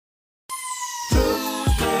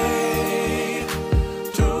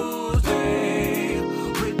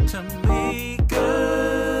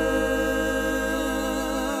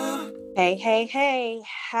Hey, hey, hey.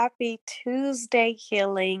 Happy Tuesday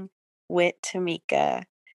healing with Tamika.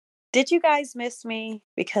 Did you guys miss me?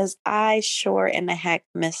 Because I sure in the heck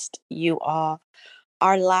missed you all.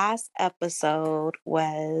 Our last episode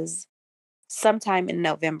was sometime in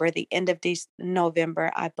November, the end of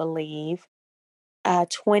November, I believe,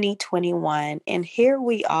 2021. And here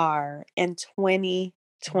we are in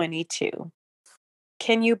 2022.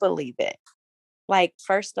 Can you believe it? Like,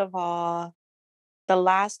 first of all, the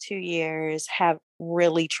last 2 years have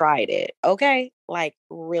really tried it, okay? Like,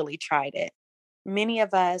 really tried it. Many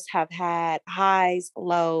of us have had highs,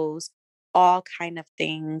 lows, all kind of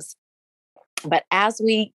things. But as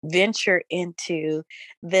we venture into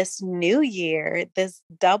this new year, this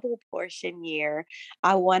double portion year,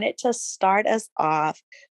 I wanted to start us off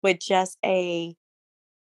with just a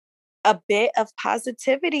bit of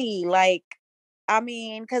positivity, like, I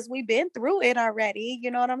mean, because 'cause we've been through it already, you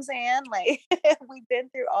know what I'm saying? Like, we've been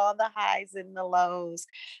through all the highs and the lows.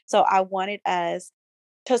 So I wanted us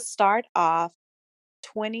to start off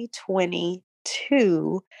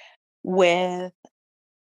 2022 with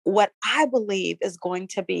what I believe is going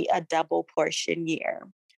to be a double portion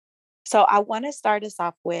year. So I wanna start us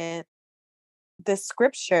off with the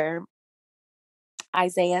scripture,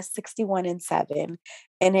 Isaiah 61 and 7,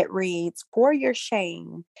 and it reads, "For your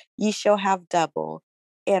shame ye shall have double,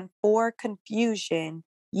 and for confusion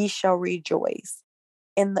ye shall rejoice."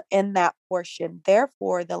 In that portion,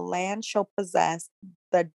 therefore the land shall possess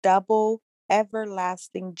the double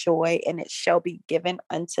everlasting joy, and it shall be given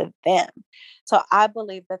unto them. So I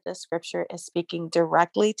believe that the scripture is speaking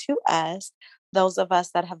directly to us, those of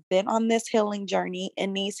us that have been on this healing journey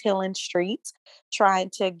in these healing streets, trying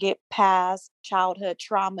to get past childhood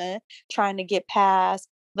trauma, trying to get past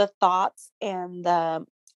the thoughts and the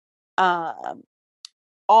um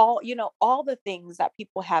all the things that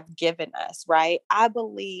people have given us, right? I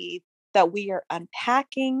believe that we are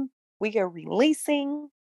unpacking, we are releasing,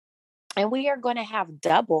 and we are going to have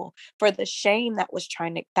double for the shame that was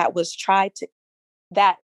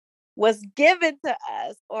given to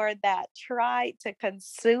us or that tried to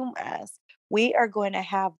consume us. We are going to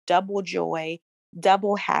have double joy,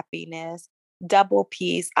 double happiness, double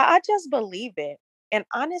peace. I just believe it. And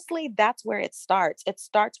honestly, that's where it starts. It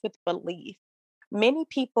starts with belief. Many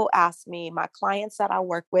people ask me, my clients that I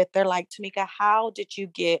work with, they're like, Tamika, how did you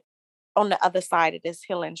get on the other side of this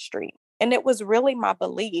healing street? And it was really my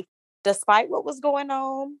belief, despite what was going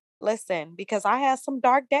on. Listen, because I had some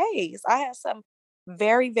dark days. I had some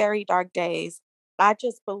very, very dark days. I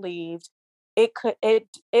just believed it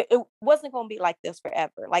wasn't going to be like this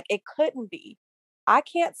forever. Like it couldn't be. I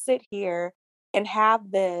can't sit here and have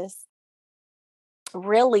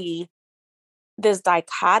really this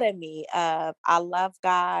dichotomy of I love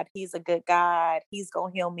God, he's a good God, he's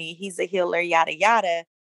going to heal me, he's a healer, yada yada,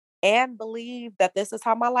 and believe that this is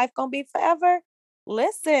how my life going to be forever.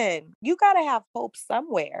 Listen, you got to have hope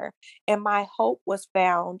somewhere. And my hope was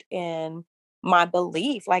found in my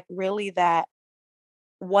belief, like really that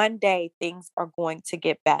one day things are going to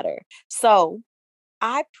get better. So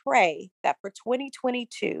I pray that for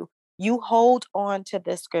 2022, you hold on to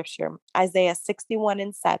this scripture, Isaiah 61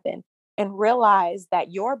 and 7, and realize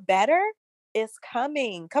that your better is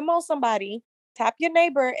coming. Come on, somebody, tap your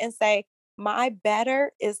neighbor and say, my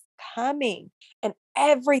better is coming, and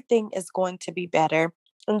everything is going to be better.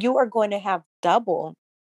 And you are going to have double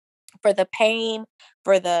for the pain,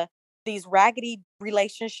 for these raggedy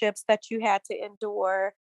relationships that you had to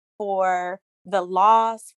endure, for the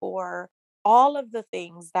loss, for all of the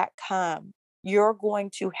things that come. You're going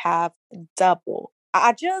to have double.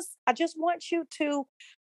 I just want you to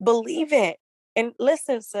believe it. And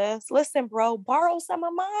listen, sis, listen, bro, borrow some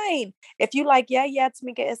of mine. If you like, yeah,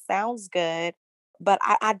 Tamika, it sounds good, but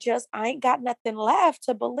I ain't got nothing left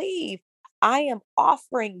to believe. I am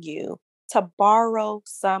offering you to borrow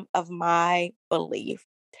some of my belief.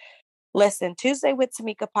 Listen, Tuesday with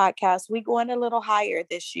Tamika podcast, we going a little higher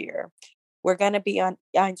this year. We're going to be on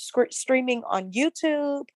streaming on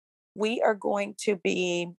YouTube. We are going to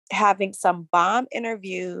be having some bomb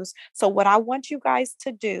interviews. So what I want you guys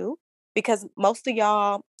to do, because most of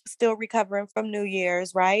y'all still recovering from New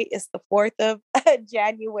Year's, right? It's the 4th of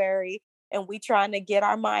January and we trying to get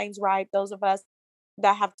our minds right. Those of us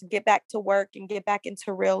that have to get back to work and get back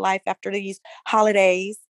into real life after these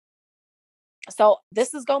holidays. So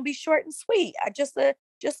this is going to be short and sweet. Just a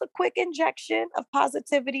quick injection of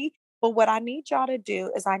positivity. But what I need y'all to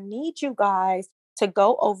do is I need you guys to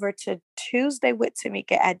go over to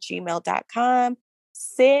tuesdaywithtamika@gmail.com.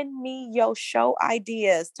 Send me your show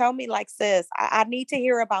ideas. Tell me like, sis, I need to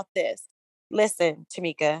hear about this. Listen,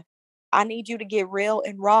 Tamika, I need you to get real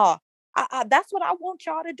and raw. That's what I want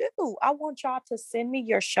y'all to do. I want y'all to send me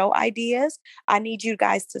your show ideas. I need you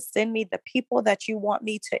guys to send me the people that you want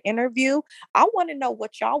me to interview. I want to know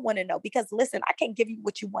what y'all want to know because listen, I can't give you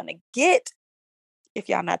what you want to get if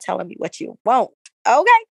y'all not telling me what you want.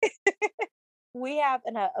 Okay. We have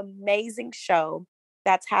an amazing show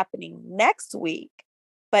that's happening next week.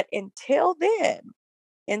 But until then,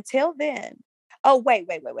 oh wait,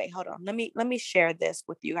 hold on. Let me share this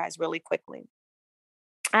with you guys really quickly.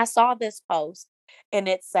 I saw this post and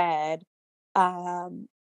it said, um,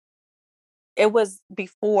 it was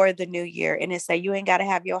before the new year and it said you ain't gotta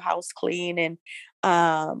have your house clean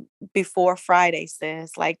and before Friday,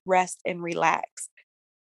 sis, like rest and relax.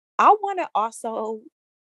 I wanna also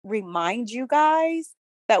remind you guys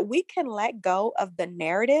that we can let go of the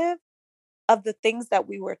narrative of the things that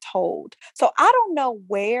we were told. So I don't know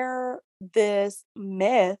where this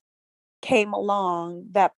myth came along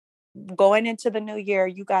that going into the new year,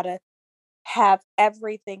 you got to have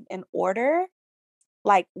everything in order.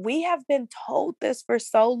 Like we have been told this for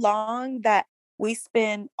so long that we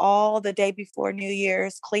spend all the day before New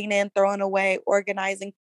Year's cleaning, throwing away,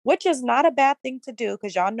 organizing, which is not a bad thing to do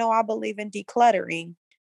because y'all know I believe in decluttering.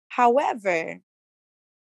 However,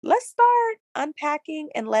 let's start unpacking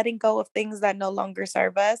and letting go of things that no longer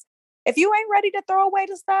serve us. If you ain't ready to throw away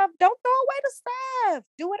the stuff, don't throw away the stuff.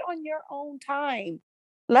 Do it on your own time.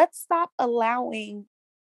 Let's stop allowing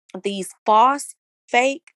these false,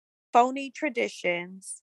 fake, phony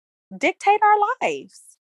traditions dictate our lives.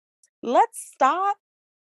 Let's stop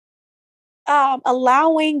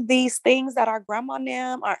allowing these things that our grandma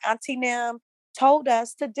them, our auntie them told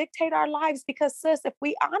us to dictate our lives. Because sis, if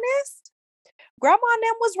we honest, grandma and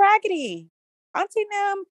them was raggedy. Auntie and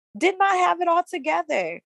them did not have it all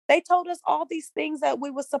together. They told us all these things that we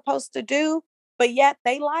were supposed to do, but yet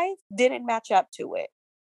they life didn't match up to it.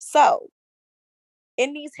 So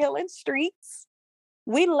in these healing streets,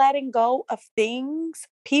 we letting go of things,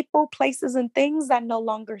 people, places, and things that no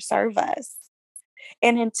longer serve us.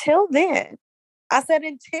 And until then, I said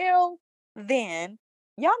until then,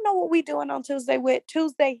 y'all know what we doing on Tuesday with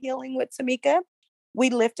Tuesday Healing with Tamika. We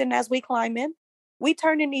lifting as we climbing. We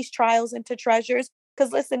turning these trials into treasures.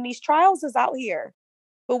 Cause listen, these trials is out here,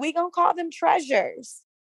 but we gonna call them treasures.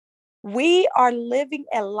 We are living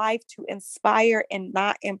a life to inspire and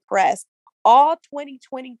not impress. All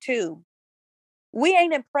 2022, we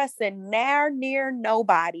ain't impressing near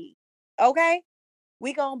nobody. Okay,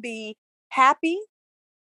 we gonna be happy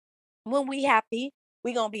when we happy.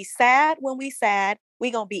 We gonna be sad when we sad. We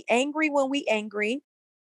gonna be angry when we angry.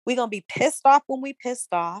 We gonna be pissed off when we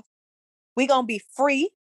pissed off. We gonna be free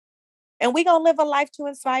and we gonna live a life to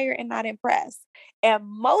inspire and not impress. And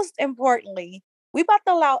most importantly, we about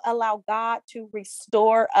to allow God to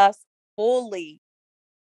restore us fully,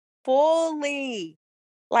 fully.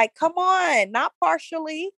 Like, come on, not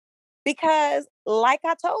partially, because like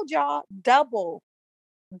I told y'all, double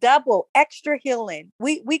extra healing.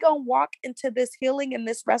 We gonna walk into this healing and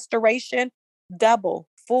this restoration double,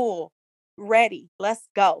 full, ready. Let's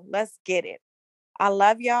go. Let's get it. I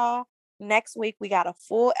love y'all. Next week we got a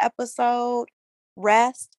full episode.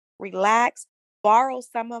 Rest, relax, borrow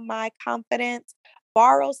some of my confidence,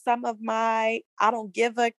 borrow some of my I don't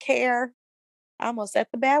give a care. I almost said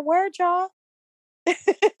the bad word, y'all.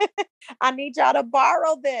 I need y'all to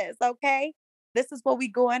borrow this, okay? This is what we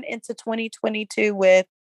going into 2022 with.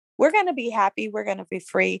 We're going to be happy, we're going to be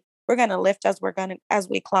free. We're going to lift as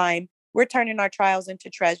we climb. We're turning our trials into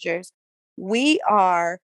treasures. We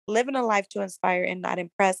are living a life to inspire and not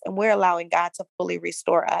impress, and we're allowing God to fully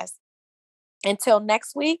restore us. Until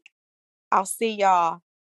next week, I'll see y'all.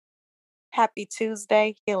 Happy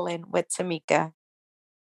Tuesday healing with Tamika.